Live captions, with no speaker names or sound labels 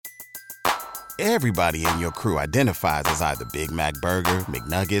Everybody in your crew identifies as either Big Mac Burger,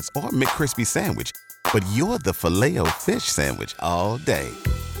 McNuggets, or McCrispy Sandwich. But you're the Filet-O-Fish Sandwich all day.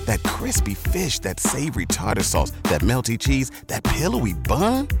 That crispy fish, that savory tartar sauce, that melty cheese, that pillowy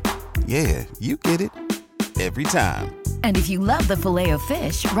bun. Yeah, you get it. Every time. And if you love the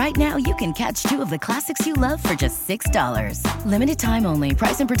Filet-O-Fish, right now you can catch 2 of the classics you love for just $6. Limited time only.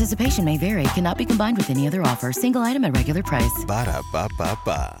 Price and participation may vary. Cannot be combined with any other offer. Single item at regular price.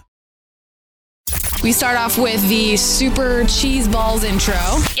 Ba-da-ba-ba-ba. We start off with the super cheese balls intro.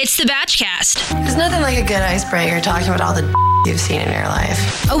 It's the BachCast. There's nothing like a good icebreaker talking about all the you've seen in your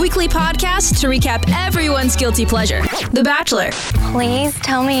life. A weekly podcast to recap everyone's guilty pleasure. The Bachelor. Please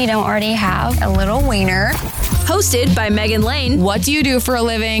tell me you don't already have a little wiener. Hosted by Megan Lane. What do you do for a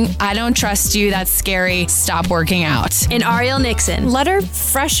living? I don't trust you. That's scary. Stop working out. And Arielle Nixon. Let her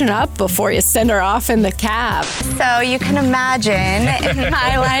freshen up before you send her off in the cab. So you can imagine in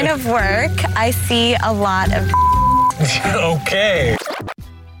my line of work, I see a lot of Okay.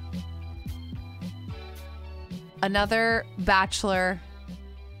 Another Bachelor.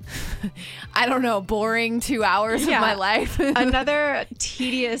 I don't know, boring 2 hours of my life. Another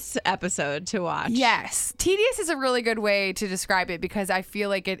tedious episode to watch. Yes. Tedious is a really good way to describe it because I feel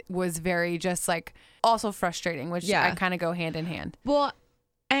like it was very just like also frustrating, which I kind of go hand in hand. Well,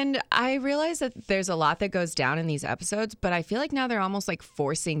 and I realize that there's a lot that goes down in these episodes, but I feel like now they're almost like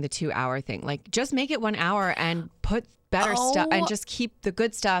forcing the 2 hour thing. Like just make it 1 hour and put better stuff and just keep the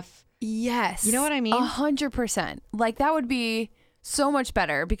good stuff. Yes. You know what I mean? 100%. Like that would be so much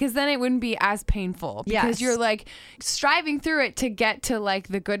better because then it wouldn't be as painful because you're like striving through it to get to like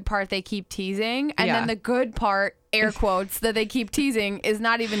the good part they keep teasing and then the good part, air quotes, that they keep teasing is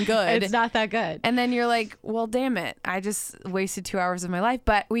not even good. It's not that good. And then you're like, well, damn it. I just wasted 2 hours of my life,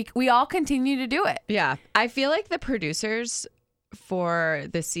 but we all continue to do it. Yeah. I feel like the producers for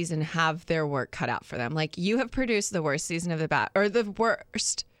this season have their work cut out for them. Like you have produced the worst season of the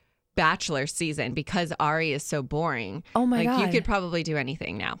worst Bachelor season because Arie is so boring. Oh my God. You could probably do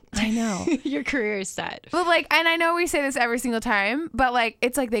anything now. I know. Your career is set. But like, and I know we say this every single time, but like,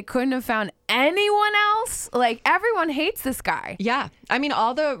 it's like they couldn't have found anyone else. Like everyone hates this guy. Yeah. I mean,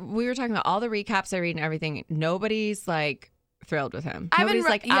 we were talking about all the recaps I read and everything. Nobody's like thrilled with him. Nobody's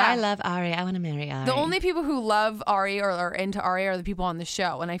like, I love Arie. I want to marry Arie. The only people who love Arie or are into Arie are the people on the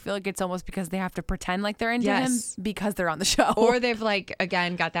show. And I feel like it's almost because they have to pretend like they're into him because they're on the show. Or they've like,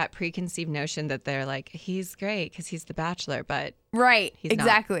 again, got that preconceived notion that they're like, he's great because he's the Bachelor, but right. He's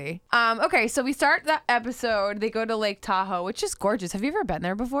exactly. Okay. So we start the episode. They go to Lake Tahoe, which is gorgeous. Have you ever been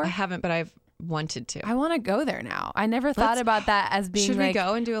there before? I haven't, but I've wanted to. I want to go there now. I never thought about that as being should like, we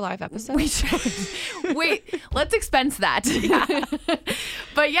go and do a live episode? We should. Wait, let's expense that. Yeah.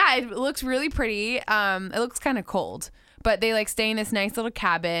 But yeah, it looks really pretty. It looks kind of cold, but they like stay in this nice little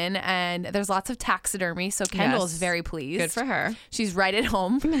cabin and there's lots of taxidermy. So Kendall is very pleased. Good for her. She's right at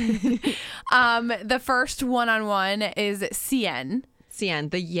home. The first one-on-one is Cien,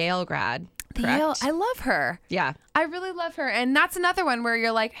 the Yale grad. Correct. I love her. Yeah. I really love her. And that's another one where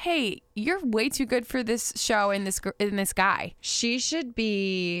you're like, hey, you're way too good for this show and this guy. She should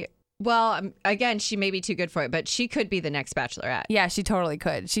be, well, again, she may be too good for it, but she could be the next Bachelorette. Yeah, she totally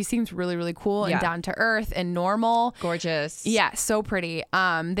could. She seems really, really cool and down to earth and normal. Gorgeous. Yeah, so pretty.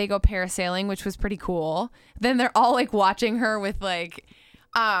 They go parasailing, which was pretty cool. Then they're all like watching her with like,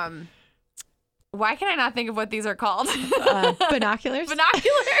 why can I not think of what these are called? Binoculars?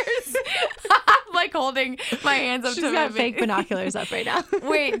 Binoculars. I'm like holding my hands up. She's got fake binoculars up right now.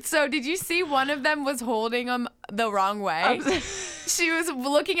 Wait, so did you see one of them was holding them the wrong way? She was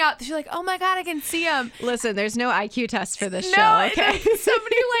looking out. She's like, oh my God, I can see them. Listen, there's no IQ test for this show, okay?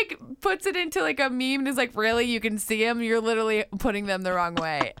 Somebody like puts it into like a meme and is like, really, you can see them? You're literally putting them the wrong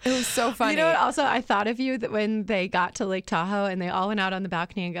way. It was so funny. You know what? Also, I thought of you that when they got to Lake Tahoe and they all went out on the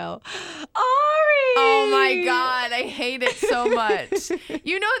balcony and go, Arie! Oh my God, I hate it so much.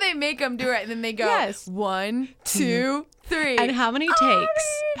 You know they make them do it and then they go, 1, 2, 3. And how many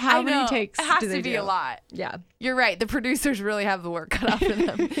takes? How many takes It has do they to be do? a lot. Yeah. You're right. The producers really have the work cut out for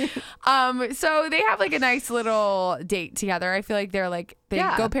them. So they have like a nice little date together. I feel like they're like, they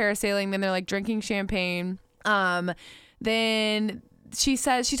go parasailing, then they're like drinking champagne. Then she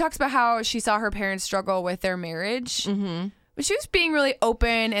talks about how she saw her parents struggle with their marriage. Mm-hmm. But she was being really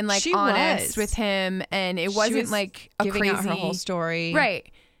open and like honest with him. And it wasn't like a giving crazy out her whole story. Right.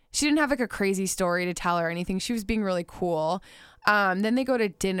 She didn't have like a crazy story to tell or anything. She was being really cool. Then they go to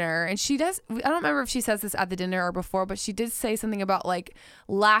dinner, and she does. I don't remember if she says this at the dinner or before, but she did say something about like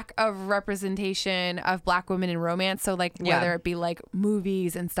lack of representation of Black women in romance. So like whether it be like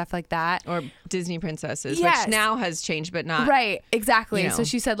movies and stuff like that, or Disney princesses, which now has changed, but not right. Exactly. So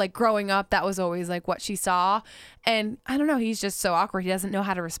she said like growing up, that was always like what she saw, and I don't know. He's just so awkward. He doesn't know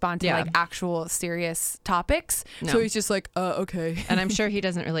how to respond to like actual serious topics. No. So he's just like, okay. And I'm sure he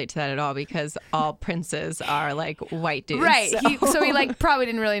doesn't relate to that at all because all princes are like white dudes, right? So he like probably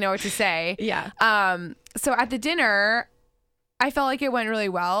didn't really know what to say. Yeah. So at the dinner, I felt like it went really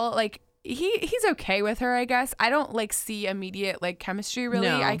well. Like he's okay with her, I guess. I don't like see immediate like chemistry really.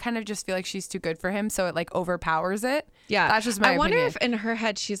 No. I kind of just feel like she's too good for him, so it like overpowers it. Yeah. That's just my opinion. I wonder if in her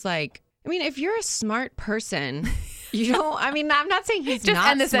head she's like, I mean, if you're a smart person, you don't. I mean, I'm not saying he's just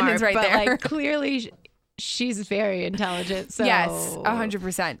not end the smart, sentence right but there. Like clearly. She's very intelligent. So yes,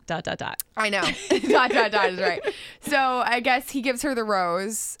 100%. I know. .. is right. So I guess he gives her the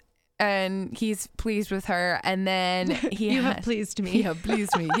rose, and he's pleased with her. And then you have pleased me. You have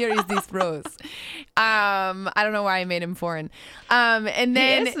pleased me. Here is this rose. I don't know why I made him foreign. And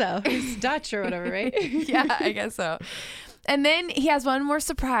then he is though. He's Dutch or whatever, right? Yeah, I guess so. And then he has one more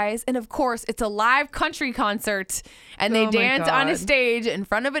surprise, and of course, it's a live country concert, and they dance on a stage in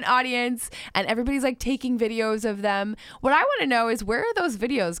front of an audience, and everybody's like taking videos of them. What I want to know is, where are those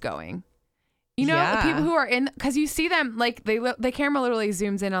videos going? You know, the people who are in, because you see them, like the camera literally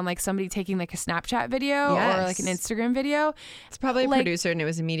zooms in on like somebody taking like a Snapchat video or like an Instagram video. It's probably a producer and it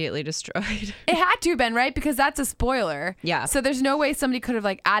was immediately destroyed. It had to have been, right? Because that's a spoiler. Yeah. So there's no way somebody could have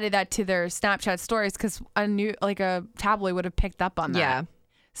like added that to their Snapchat stories, because a tabloid would have picked up on that. Yeah.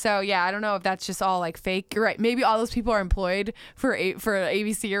 So yeah, I don't know if that's just all like fake. You're right. Maybe all those people are employed for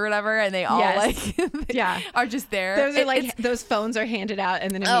ABC or whatever, and they all are just there. Those are like those phones are handed out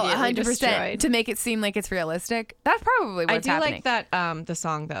and then immediately destroyed to make it seem like it's realistic. That's probably what's happening. I do like that the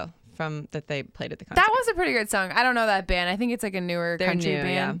song though that they played at the concert. That was a pretty good song. I don't know that band. I think it's like a newer country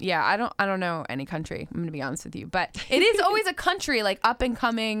band. Yeah, I don't know any country. I'm gonna be honest with you, but it is always a country like up and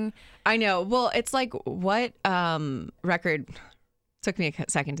coming. I know. Well, it's like what record. Took me a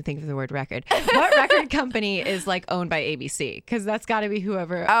second to think of the word record. What record company is like owned by ABC? Because that's got to be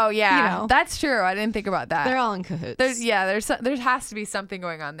whoever. Oh yeah, that's true. I didn't think about that. They're all in cahoots. There has to be something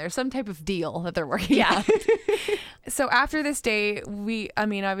going on there. Some type of deal that they're working on. So after this date,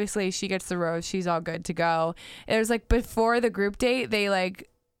 obviously she gets the rose. She's all good to go. It was like before the group date, they like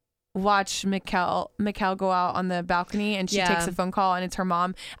watch Mikkel go out on the balcony, and she takes a phone call, and it's her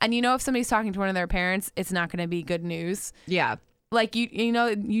mom. And you know, if somebody's talking to one of their parents, it's not going to be good news. Yeah. Like you know,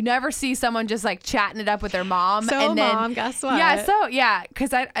 you never see someone just like chatting it up with their mom. So and then, mom, guess what? Yeah,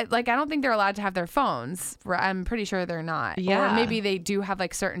 because I don't think they're allowed to have their phones. I'm pretty sure they're not. Yeah. Or maybe they do have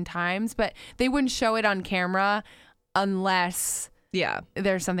like certain times, but they wouldn't show it on camera unless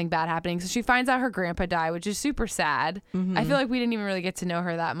there's something bad happening. So she finds out her grandpa died, which is super sad. Mm-hmm. I feel like we didn't even really get to know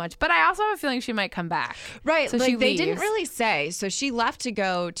her that much, but I also have a feeling she might come back. Right. So like they didn't really say. So she left to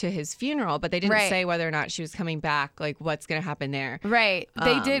go to his funeral, but they didn't say whether or not she was coming back, like what's going to happen there. Right.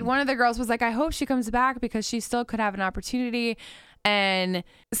 They did. One of the girls was like, I hope she comes back because she still could have an opportunity. And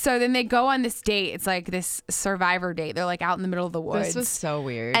so then they go on this date. It's like this survivor date. They're like out in the middle of the woods. This was so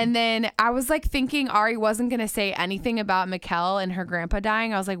weird. And then I was like thinking Arie wasn't going to say anything about Mikkel and her grandpa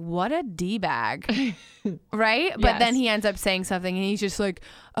dying. I was like, what a D-bag. Right? But then he ends up saying something, and he's just like,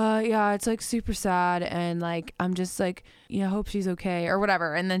 yeah, it's like super sad. And like, I'm just like, I hope she's okay or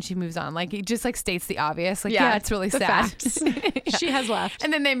whatever. And then she moves on. Like, he just like states the obvious. Like, yeah it's really sad. She has left.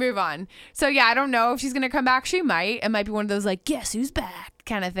 And then they move on. So yeah, I don't know if she's going to come back. She might. It might be one of those like, guess who's back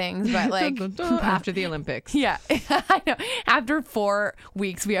kind of things. But like after the Olympics. Yeah. I know. After 4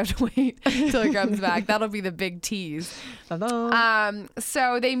 weeks, we have to wait until he comes back. That'll be the big tease.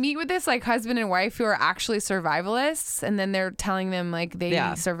 So they meet with this like husband and wife who are actually survivalists, and then they're telling them like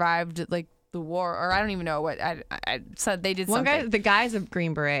they survived like the war, or I don't even know what I said. They did something. The guy's a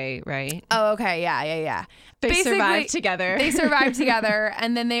Green Beret, right? Oh, okay. Yeah. They survived together. They survived together,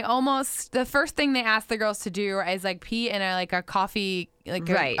 and then the first thing they ask the girls to do is like pee in a coffee, like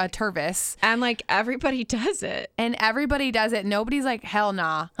a turvis. And like everybody does it. And everybody does it. Nobody's like, hell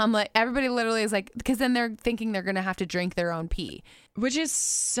nah. I'm like, everybody literally is like, because then they're thinking they're going to have to drink their own pee. Which is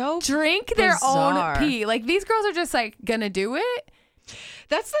so Drink their own pee. Like these girls are just like going to do it.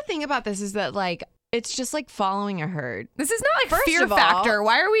 That's the thing about this is that like it's just like following a herd. This is not like Fear Factor.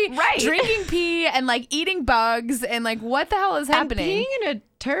 Why are we drinking pee and like eating bugs and like what the hell is happening? And peeing in a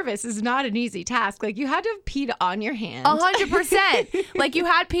turvis is not an easy task. Like you had to have peed on your hands. 100%. Like you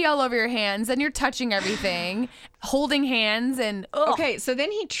had pee all over your hands and you're touching everything, holding hands and Okay, so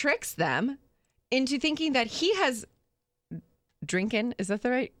then he tricks them into thinking that he has drinking. Is that the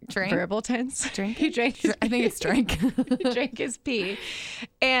right verbal tense? Drink. He drank. I think it's drink. He drank his pee,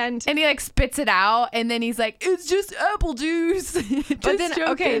 and he like spits it out, and then he's like, "It's just apple juice." But then,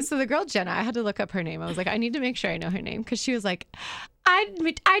 okay, so the girl Jenna, I had to look up her name. I was like, I need to make sure I know her name because she was like,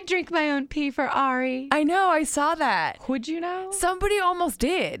 I drink my own pee for Arie. I know, I saw that. Would you know? Somebody almost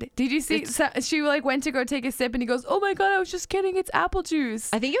did. Did you see? She like went to go take a sip, and he goes, "Oh my god, I was just kidding. It's apple juice."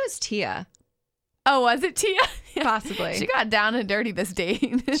 I think it was Tia. Oh, was it Tia? Possibly. She got down and dirty this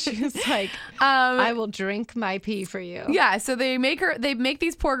date. She was like, I will drink my pee for you. Yeah, so they make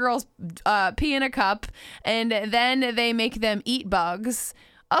these poor girls pee in a cup, and then they make them eat bugs.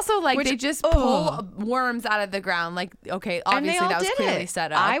 Also, like, they just pull worms out of the ground. Like, okay, obviously that was clearly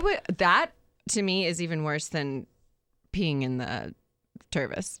set up. That to me is even worse than peeing in the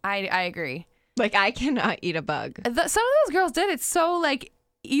Tervis. I agree. Like, I cannot eat a bug. Some of those girls did it so like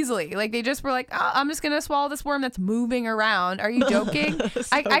easily. Like, they just were like, oh, I'm just gonna swallow this worm that's moving around. Are you joking?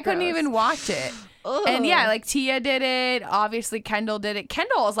 I couldn't even watch it. Ugh. And yeah, like Tia did it. Obviously Kendall did it.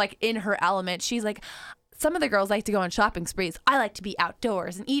 Kendall is like in her element. She's like, some of the girls like to go on shopping sprees. I like to be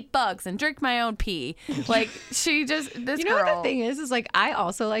outdoors and eat bugs and drink my own pee. Like, she just, this you know girl. What the thing is like, I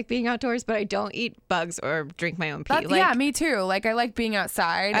also like being outdoors, but I don't eat bugs or drink my own pee. Like, yeah, me too. Like, I like being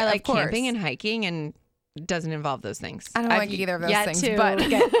outside. I like camping and hiking, and doesn't involve those things. I don't like either of those things, but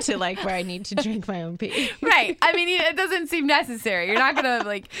get to like where I need to drink my own pee. Right. I mean, it doesn't seem necessary. You're not gonna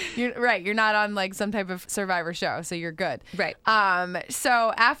like. You're right. You're not on like some type of Survivor show, so you're good. Right.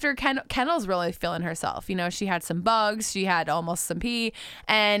 So after Kendall's really feeling herself. You know, she had some bugs. She had almost some pee,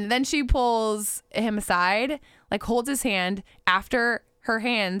 and then she pulls him aside, like holds his hand after her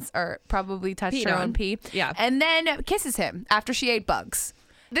hands are probably touched her own pee. Yeah. And then kisses him after she ate bugs.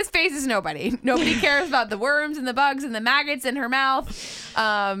 This phases nobody. Nobody cares about the worms and the bugs and the maggots in her mouth.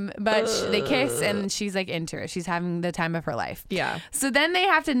 But they kiss, and she's like into it. She's having the time of her life. Yeah. So then they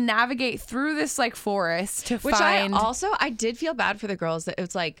have to navigate through this like forest to find. I did feel bad for the girls that it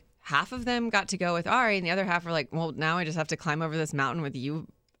was like half of them got to go with Arie, and the other half were like, well, now I just have to climb over this mountain with you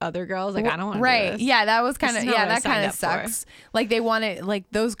other girls. Like, I don't want to do this. Yeah, that was kind of, that kind of sucks. For. Like, they wanted, like,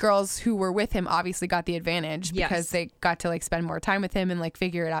 those girls who were with him obviously got the advantage because they got to like spend more time with him and like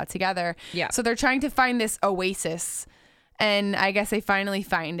figure it out together. Yeah. So they're trying to find this oasis, and I guess they finally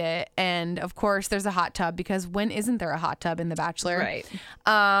find it. And of course there's a hot tub, because when isn't there a hot tub in The Bachelor? Right.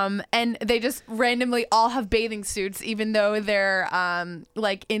 And they just randomly all have bathing suits, even though they're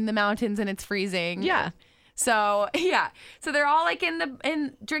like in the mountains and it's freezing. Yeah. So yeah, so they're all like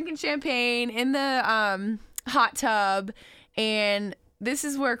in drinking champagne in the hot tub, and this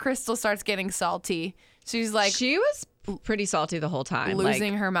is where Krystal starts getting salty. She's like, she was pretty salty the whole time,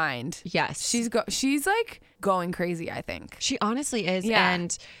 losing her mind. Yes, she's like going crazy. I think she honestly is,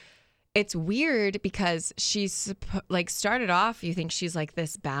 and it's weird because she's like started off. You think she's like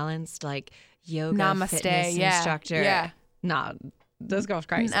this balanced like yoga fitness instructor. Yeah, nah. Those girls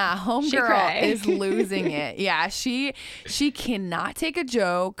crazy. Nah, homegirl is losing it. Yeah, she cannot take a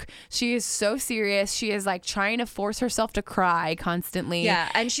joke. She is so serious. She is like trying to force herself to cry constantly. Yeah,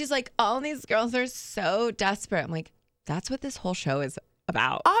 and she's like, all these girls are so desperate. I'm like, that's what this whole show is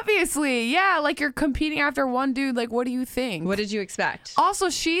about. Obviously, yeah. Like, you're competing after one dude. Like, what do you think? What did you expect? Also,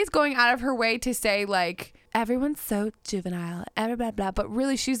 she's going out of her way to say like, everyone's so juvenile, blah, blah, blah. But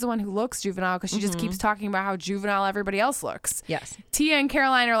really, she's the one who looks juvenile because she just keeps talking about how juvenile everybody else looks. Yes. Tia and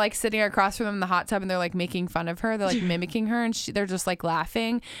Caroline are like sitting across from them in the hot tub, and they're like making fun of her. They're like mimicking her, and they're just like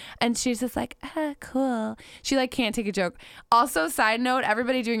laughing. And she's just like, cool. She like can't take a joke. Also, side note,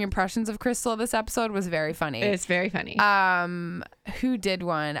 everybody doing impressions of Krystal this episode was very funny. It's very funny. Who did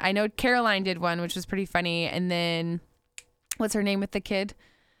one? I know Caroline did one, which was pretty funny. And then, what's her name with the kid?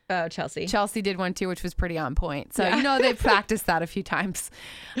 Oh, Chelsea. Chelsea did one too, which was pretty on point. So, you know, they've practiced that a few times.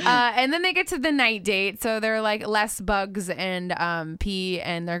 And then they get to the night date. So they're like less bugs and pee,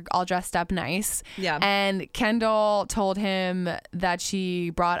 and they're all dressed up nice. Yeah. And Kendall told him that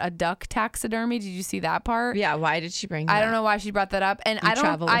she brought a duck taxidermy. Did you see that part? Yeah. Why did she bring that? I don't know why she brought that up. And I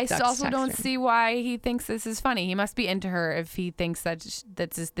also don't see why he thinks this is funny. He must be into her if he thinks that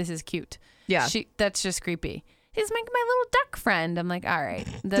this is cute. Yeah. That's just creepy. He's my little duck friend. I'm like, all right,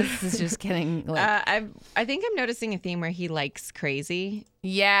 this is just getting like. I think I'm noticing a theme where he likes crazy.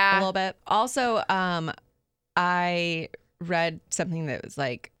 Yeah, a little bit. Also, I read something that was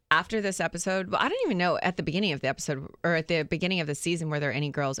like, after this episode, well, I don't even know at the beginning of the episode or at the beginning of the season were there any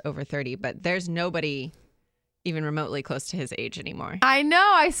girls over 30, but there's nobody even remotely close to his age anymore. I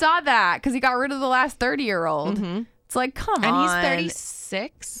know. I saw that because he got rid of the last 30-year-old. Mm-hmm. It's like, come on. And he's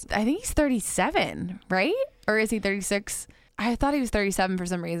 36. I think he's 37, right? Or is he 36? I thought he was 37 for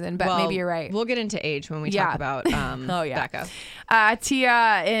some reason, but maybe you're right. We'll get into age when we talk about Becca.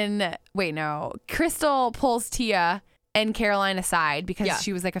 Krystal pulls Tia and Caroline aside because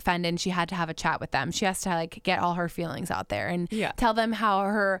she was like offended and she had to have a chat with them. She has to like get all her feelings out there and tell them how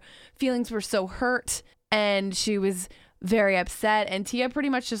her feelings were so hurt and she was very upset, and Tia pretty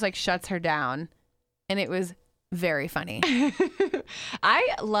much just like shuts her down, and it was very funny.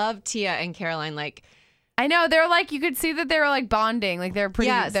 I love Tia and Caroline. Like, I know they're like, you could see that they were like bonding, like they're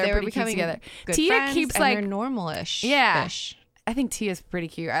pretty pretty cute together. Tia keeps like they're normal-ish. Yeah, I think Tia's pretty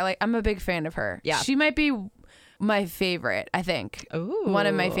cute. I'm a big fan of her. Yeah, she might be my favorite. I think one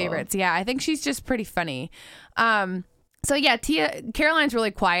of my favorites. Yeah, I think she's just pretty funny. So yeah, Caroline's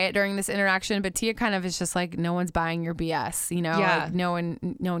really quiet during this interaction, but Tia kind of is just like, no one's buying your BS, you know? Yeah. Like no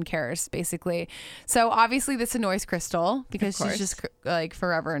one cares, basically. So obviously this annoys Krystal because she's just like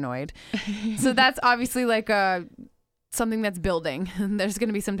forever annoyed. So that's obviously like something that's building. There's going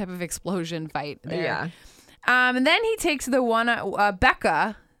to be some type of explosion fight there. Yeah. And then he takes the one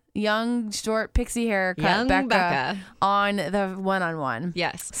Becca, young, short, pixie haircut Becca on the one-on-one.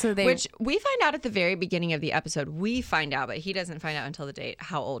 Yes. Which we find out at the very beginning of the episode. We find out, but he doesn't find out until the date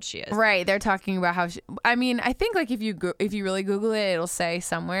how old she is. Right. They're talking about how I think like if you really Google it, it'll say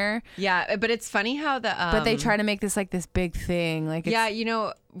somewhere. Yeah, but it's funny how but they try to make this like this big thing. Like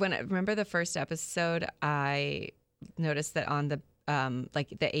remember the first episode, I noticed that on the like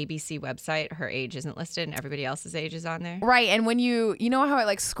the ABC website, her age isn't listed and everybody else's age is on there. Right. And when you know how it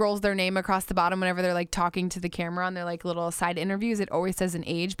like scrolls their name across the bottom whenever they're like talking to the camera on their like little side interviews, it always says an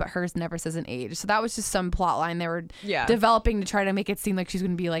age, but hers never says an age. So that was just some plot line they were developing to try to make it seem like she's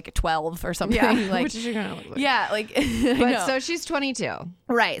going to be like 12 or something. Yeah, like, which is going to look like. Yeah, like but so she's 22.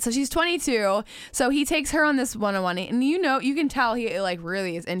 Right. So she's 22. So he takes her on this one-on-one, and you can tell he like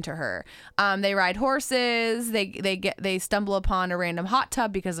really is into her. They ride horses. They stumble upon a random hot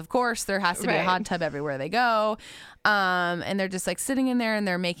tub because of course there has to be a hot tub everywhere they go. And they're just like sitting in there and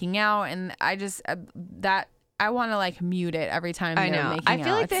they're making out, and I just I want to like mute it every time they're making out. I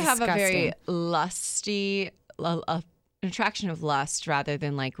feel like they have disgusting. a very lusty attraction of lust rather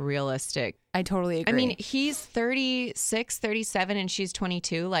than like realistic. I totally agree. I mean, he's 36, 37, and she's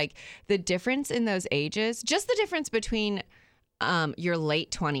 22. Like the difference in those ages, just the difference between your late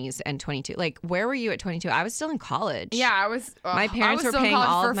 20s and 22. Like, where were you at 22? I was still in college. Yeah, I was. My parents were paying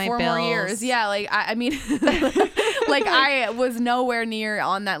all of my bills. 4 more years. Yeah, like I mean, like I was nowhere near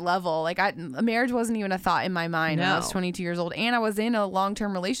on that level. Like marriage wasn't even a thought in my mind when I was 22 years old, and I was in a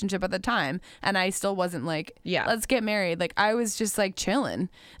long-term relationship at the time, and I still wasn't like, let's get married. Like I was just like chilling.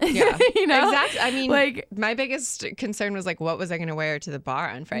 Yeah, you know, exactly. I mean, like my biggest concern was like, what was I going to wear to the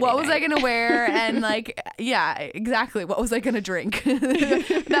bar on Friday? What was I going to wear? And like, yeah, exactly. What was I going to drink?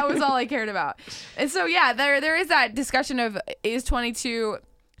 That was all I cared about. And so yeah, there is that discussion of, is 22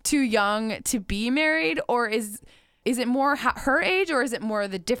 too young to be married, or is it more her age, or is it more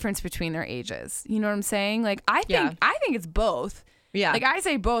the difference between their ages? You know what I'm saying? Like I think it's both. Yeah. Like I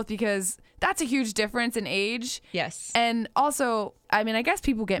say both because that's a huge difference in age. Yes. And also, I mean, I guess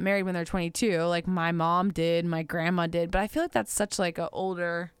people get married when they're 22. Like my mom did, my grandma did, but I feel like that's such like a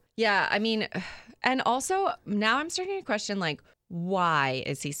older. Yeah, I mean, and also now I'm starting to question like, why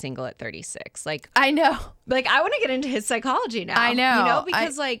is he single at 36? Like, I know. Like, I want to get into his psychology now. I know. You know,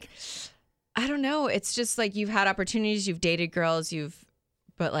 because like, I don't know. It's just like you've had opportunities, you've dated girls,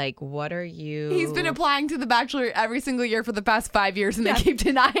 but like, what are you? He's been applying to The Bachelor every single year for the past 5 years, and they keep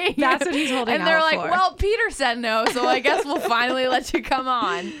denying. That's what he's holding out for. And they're like, well, Peter said no, so I guess we'll finally let you come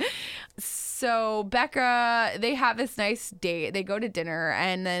on. So Becca, they have this nice date. They go to dinner,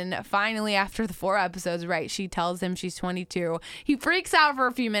 and then finally, after the 4 episodes, right, she tells him she's 22. He freaks out for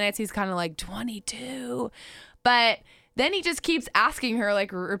a few minutes. He's kind of like, 22? But then he just keeps asking her,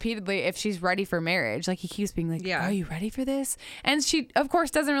 like, repeatedly if she's ready for marriage. Like, he keeps being like, are you ready for this? And she, of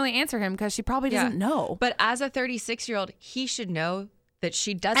course, doesn't really answer him because she probably doesn't know. But as a 36-year-old, he should know that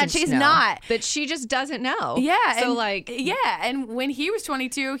she doesn't know. And she's know. not. That she just doesn't know. Yeah. So, like. Yeah. And when he was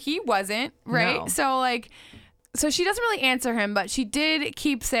 22, he wasn't, right? No. So, like, so she doesn't really answer him, but she did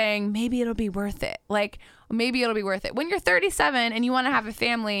keep saying, maybe it'll be worth it. Like, maybe it'll be worth it. When you're 37 and you want to have a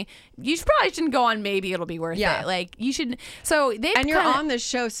family, you probably shouldn't go on maybe it'll be worth it. Like, you should. So they And you're on the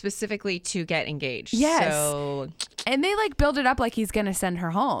show specifically to get engaged. Yes. So. And they like build it up like he's going to send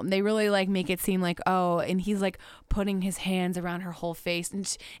her home. They really like make it seem like, oh, and he's like putting his hands around her whole face.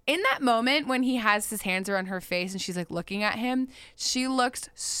 And in that moment when he has his hands around her face and she's like looking at him, she looks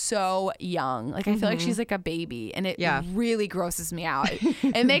so young. Like I feel like she's like a baby, and it really grosses me out.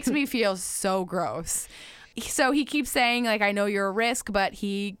 It makes me feel so gross. So he keeps saying like, I know you're a risk, but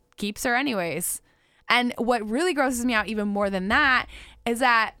he keeps her anyways. And what really grosses me out even more than that is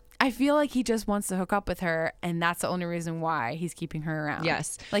that I feel like he just wants to hook up with her, and that's the only reason why he's keeping her around.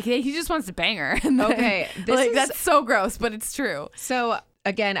 Yes. Like, he just wants to bang her. And then, okay. That's so gross, but it's true. So,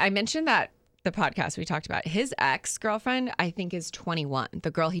 again, I mentioned that the podcast we talked about, his ex-girlfriend, I think, is 21. The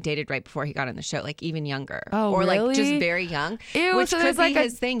girl he dated right before he got on the show, like even younger. Oh, or really? like just very young. Ew, which so could there's be like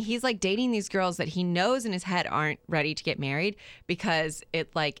his thing. He's like dating these girls that he knows in his head aren't ready to get married because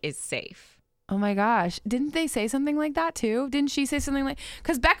it like is safe. Oh my gosh. Didn't they say something like that too? Didn't she say something like,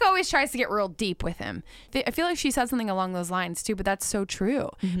 because Becca always tries to get real deep with him. I feel like she said something along those lines too, but that's so true.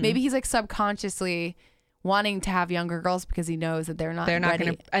 Mm-hmm. Maybe he's like subconsciously wanting to have younger girls because he knows that they're not ready.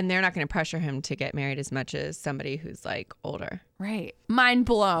 They're not going to pressure him to get married as much as somebody who's like older. Right. Mind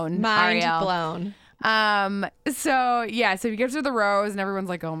blown. Blown. So he gives her the rose and everyone's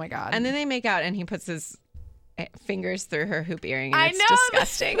like, oh my God. And then they make out and he puts his fingers through her hoop earring. And I it's know.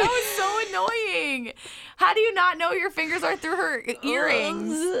 disgusting. That was so annoying. How do you not know your fingers are through her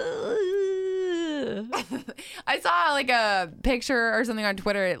earrings? I saw like a picture or something on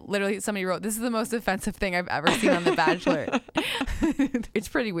Twitter. Literally, somebody wrote, "This is the most offensive thing I've ever seen on The Bachelor." It's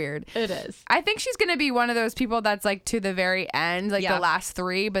pretty weird. It is. I think she's gonna be one of those people that's like to the very end, like the last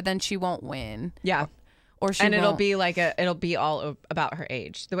three, but then she won't win. Yeah. Or she and won't. it'll be all about her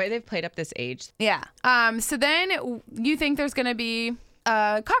age. The way they've played up this age. Yeah. So then you think there's gonna be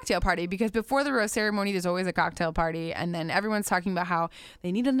a cocktail party, because before the rose ceremony there's always a cocktail party, and then everyone's talking about how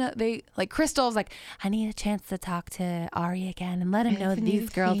they need Krystal's like, I need a chance to talk to Arie again and let him know that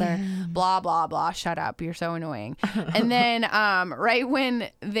these girls are blah blah blah. Shut up, you're so annoying. And then right when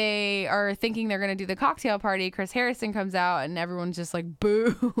they are thinking they're gonna do the cocktail party, Chris Harrison comes out and everyone's just like,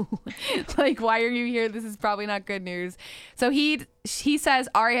 boo. Like, why are you here? This is probably not good news. So he says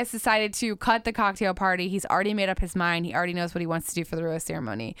Arie has decided to cut the cocktail party. He's already made up his mind. He already knows what he wants to do for the rose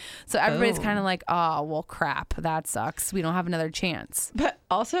ceremony. So everybody's kind of like, oh, well, crap. That sucks. We don't have another chance. But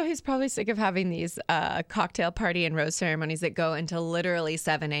also, he's probably sick of having these cocktail party and rose ceremonies that go until literally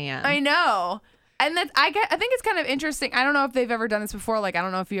 7 a.m. I know. And I think it's kind of interesting. I don't know if they've ever done this before. Like, I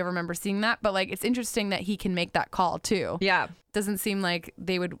don't know if you ever remember seeing that, but like, it's interesting that he can make that call too. Yeah. Doesn't seem like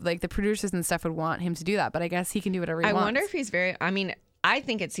they would, like the producers and stuff would want him to do that, but I guess he can do whatever he wants. I wonder if he's I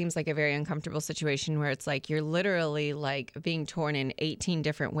think it seems like a very uncomfortable situation where it's like you're literally like being torn in 18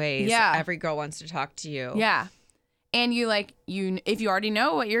 different ways. Yeah. Every girl wants to talk to you. Yeah. And if you already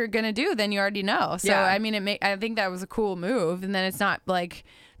know what you're going to do, then you already know. So, yeah. I mean, I think that was a cool move. And then it's not like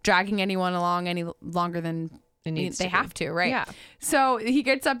dragging anyone along any longer than they have to, right? Yeah. So he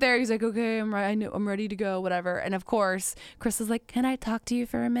gets up there. He's like, okay, I'm ready to go, whatever. And of course, Krystal's like, can I talk to you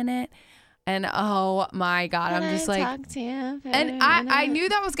for a minute? And oh my God, I'm just like, talk to you and I knew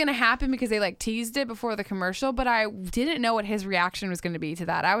that was going to happen because they like teased it before the commercial, but I didn't know what his reaction was going to be to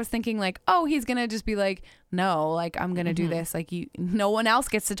that. I was thinking like, oh, he's going to just be like, no, like I'm going to do this. Like no one else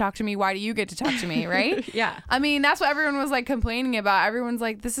gets to talk to me. Why do you get to talk to me? Right? Yeah. I mean, that's what everyone was like complaining about. Everyone's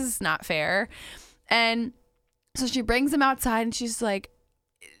like, this is not fair. And so she brings him outside and she's like,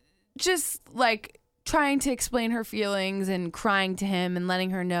 just like trying to explain her feelings and crying to him and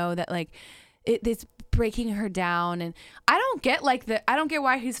letting her know that like it's breaking her down. And I don't get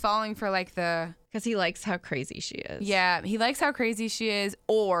why he's falling for like because he likes how crazy she is. Yeah, he likes how crazy she is,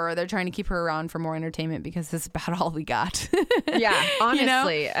 or they're trying to keep her around for more entertainment because this is about all we got. Yeah,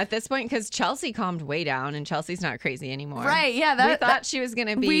 honestly, at this point, because Chelsea calmed way down and Chelsea's not crazy anymore. Right, yeah. We thought she was going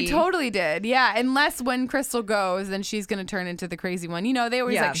to be. We totally did, yeah. Unless when Krystal goes, then she's going to turn into the crazy one. You know, they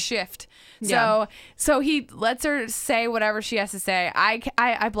always like shift. So he lets her say whatever she has to say.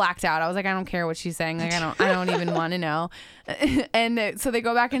 I blacked out. I was like, I don't care what she's saying. Like, I don't even want to know. And so they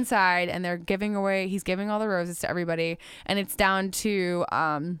go back inside and he's giving all the roses to everybody, and it's down to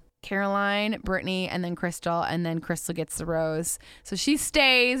Caroline, Brittany, and then Krystal, and then Krystal gets the rose. So she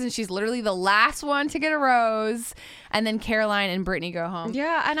stays, and she's literally the last one to get a rose, and then Caroline and Brittany go home.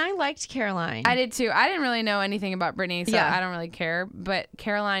 Yeah, and I liked Caroline. I did too. I didn't really know anything about Brittany, so I don't really care, but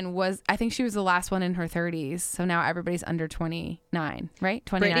Caroline I think she was the last one in her 30s, so now everybody's under 29, right?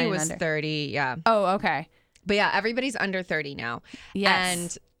 29 Brittany was under. 30, yeah. Oh, okay. But yeah, everybody's under 30 now. Yes.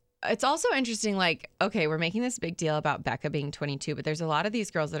 And it's also interesting, like, okay, we're making this big deal about Becca being 22, but there's a lot of these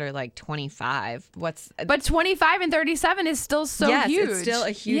girls that are like 25. But 25 and 37 is still so huge. Yes, it's still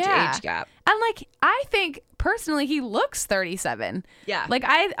a huge age gap. And like, I think personally he looks 37. Yeah. Like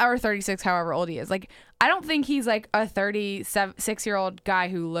or 36, however old he is. Like, I don't think he's like a 36-year-old guy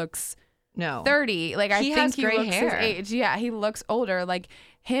who looks 30. Like, I think he looks his age. Yeah, he looks older. Like,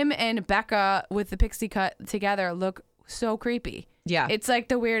 him and Becca with the pixie cut together look so creepy. Yeah. It's like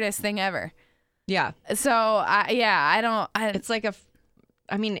the weirdest thing ever. Yeah. So, I don't. It's like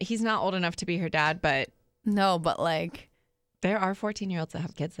I mean, he's not old enough to be her dad, but. No, but like. There are 14-year-olds that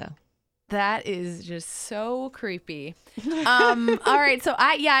have kids, though. That is just so creepy. All right. So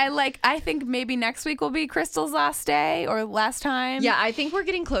I think maybe next week will be Krystal's last day or last time. Yeah, I think we're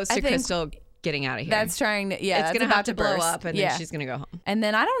getting close to Krystal getting out of here. That's trying to, it's going to have to blow up and then she's going to go home. And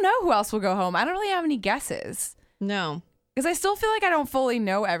then I don't know who else will go home. I don't really have any guesses. No. Because I still feel like I don't fully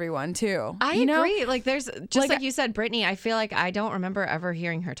know everyone, too. I agree. Like, there's, just like you said, Brittany, I feel like I don't remember ever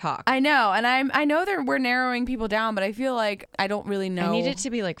hearing her talk. I know. And I know we're narrowing people down, but I feel like I don't really know. I need it to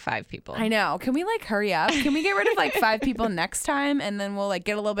be like 5 people. I know. Can we like hurry up? Can we get rid of like 5 people next time? And then we'll like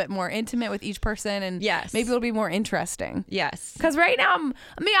get a little bit more intimate with each person. And maybe it'll be more interesting. Yes. Because right now, I'm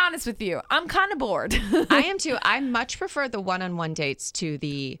be honest with you, I'm kind of bored. I am too. I much prefer the one-on-one dates to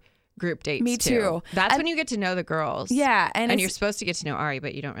the group dates. Me too. That's when you get to know the girls. Yeah. And you're supposed to get to know Arie,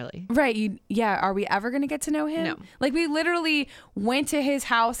 but you don't really. Right. Are we ever going to get to know him? No. Like we literally went to his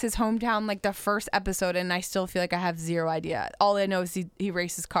house, his hometown, like the first episode, and I still feel like I have zero idea. All I know is he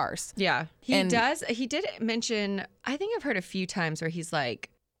races cars. Yeah. He does. He did mention, I think I've heard a few times where he's like,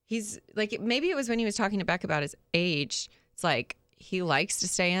 maybe it was when he was talking to Beck about his age. It's like, he likes to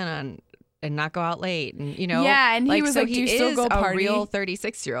stay in on and not go out late, and yeah, and he was so like, "Do you still go party?" A real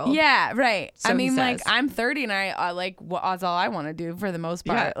 36-year-old. Yeah, right. So I mean, like I'm 30, and I like that's all I want to do for the most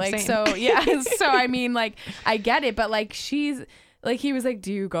part. Yeah, like same. so, yeah. So I mean, like I get it, but like she's like he was like,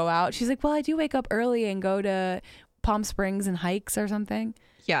 "Do you go out?" She's like, "Well, I do wake up early and go to Palm Springs and hikes or something."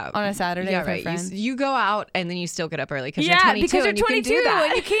 Yeah, on a Saturday. Yeah, with right. friends. You go out and then you still get up early because you're 22. Because you're 22 and you can do that.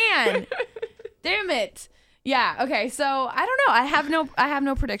 and you can. Damn it. Yeah. Okay. So I don't know. I have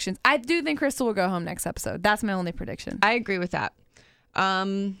no predictions. I do think Krystal will go home next episode. That's my only prediction. I agree with that.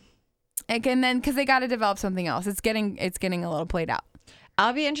 And then because they got to develop something else. It's getting a little played out.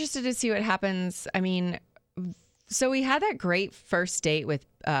 I'll be interested to see what happens. I mean, so we had that great first date with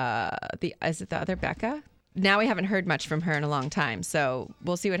is it the other Becca? Now we haven't heard much from her in a long time. So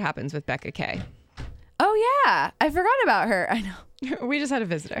we'll see what happens with Becca K. Oh yeah, I forgot about her. I know. We just had a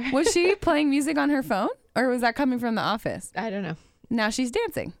visitor. Was she playing music on her phone, or was that coming from the office? I don't know. Now she's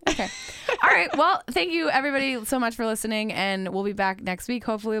dancing. Okay. All right. Well, thank you everybody so much for listening, and we'll be back next week.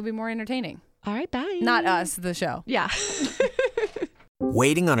 Hopefully it'll be more entertaining. All right, bye. Not us, the show. Yeah.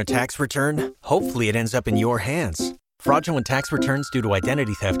 Waiting on a tax return? Hopefully it ends up in your hands. Fraudulent tax returns due to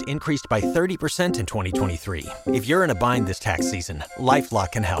identity theft increased by 30% in 2023. If you're in a bind this tax season,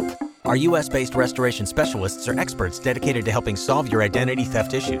 LifeLock can help. Our U.S.-based restoration specialists are experts dedicated to helping solve your identity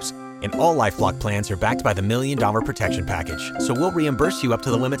theft issues. And all LifeLock plans are backed by the $1 Million Protection Package. So we'll reimburse you up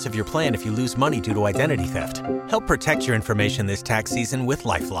to the limits of your plan if you lose money due to identity theft. Help protect your information this tax season with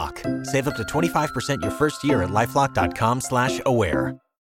LifeLock. Save up to 25% your first year at LifeLock.com/aware.